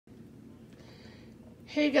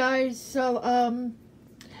Hey guys, my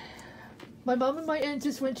mom and my aunt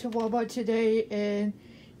just went to Walmart today and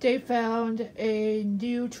they found a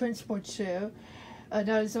new transport chair that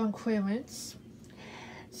is on clearance.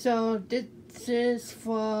 So this is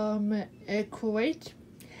from Equate.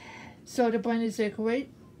 So the brand is Equate.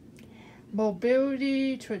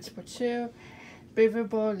 Mobility Transport Chair,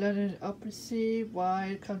 breathable leather upper seat,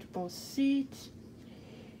 wide comfortable seat,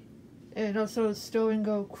 and also stow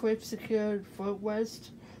go quick secured footrest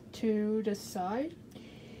to the side.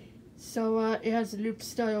 So it has loop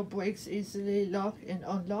style brakes, easily lock and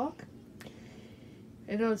unlock.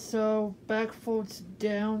 It also back folds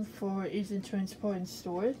down for easy transport and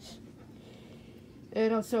storage.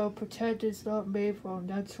 And also protect is not made from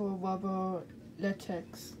natural rubber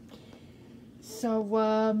latex.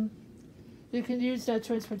 So you can use that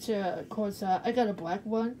transport chair. Of course, I got a black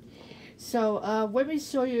one. So let me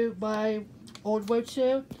show you my old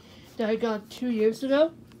wheelchair that I got 2 years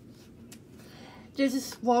ago. This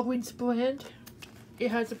is Walgreens brand.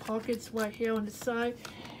 It has the pockets right here on the side,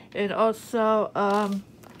 and also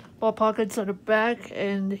more pockets on the back.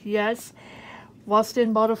 And yes,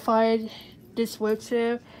 Boston modified this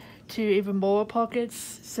wheelchair to even more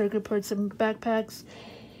pockets, so you can put some backpacks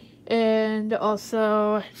and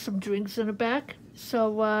also some drinks in the back.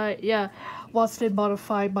 So yeah, Boston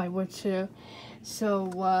modified my wheelchair.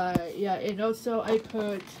 So yeah, and also I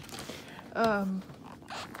put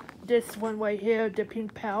this one right here, the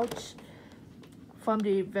pink pouch from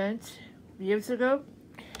the event years ago.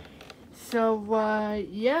 So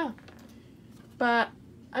yeah, but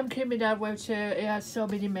I'm keeping that wheelchair. It has so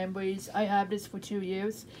many memories. I have this for 2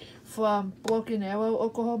 years from Broken Arrow,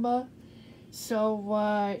 Oklahoma.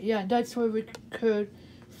 So yeah, that's where we could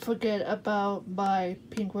forget about my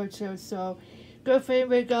pink wheelchair. So good thing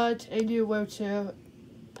we got a new wheelchair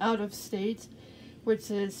out of state, which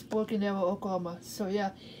is Broken Arrow, Oklahoma. So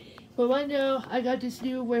yeah, but right now I got this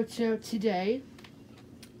new wheelchair today.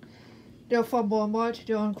 They're from Walmart.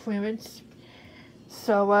 They're on clearance.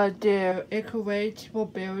 So they're Equate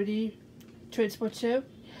Mobility Transport Chair.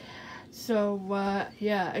 So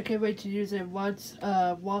yeah, I can't wait to use it once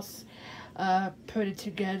put it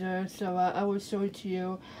together. So I will show it to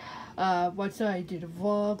you once I do the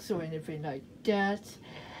vlogs or anything like that.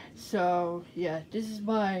 So yeah, this is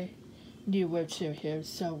my new wheelchair here.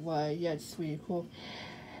 So yeah, it's really cool.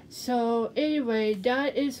 So anyway,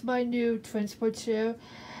 that is my new transport chair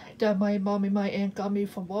that my mom and my aunt got me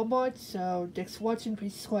from Walmart. So thanks for watching.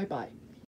 Please subscribe. Bye.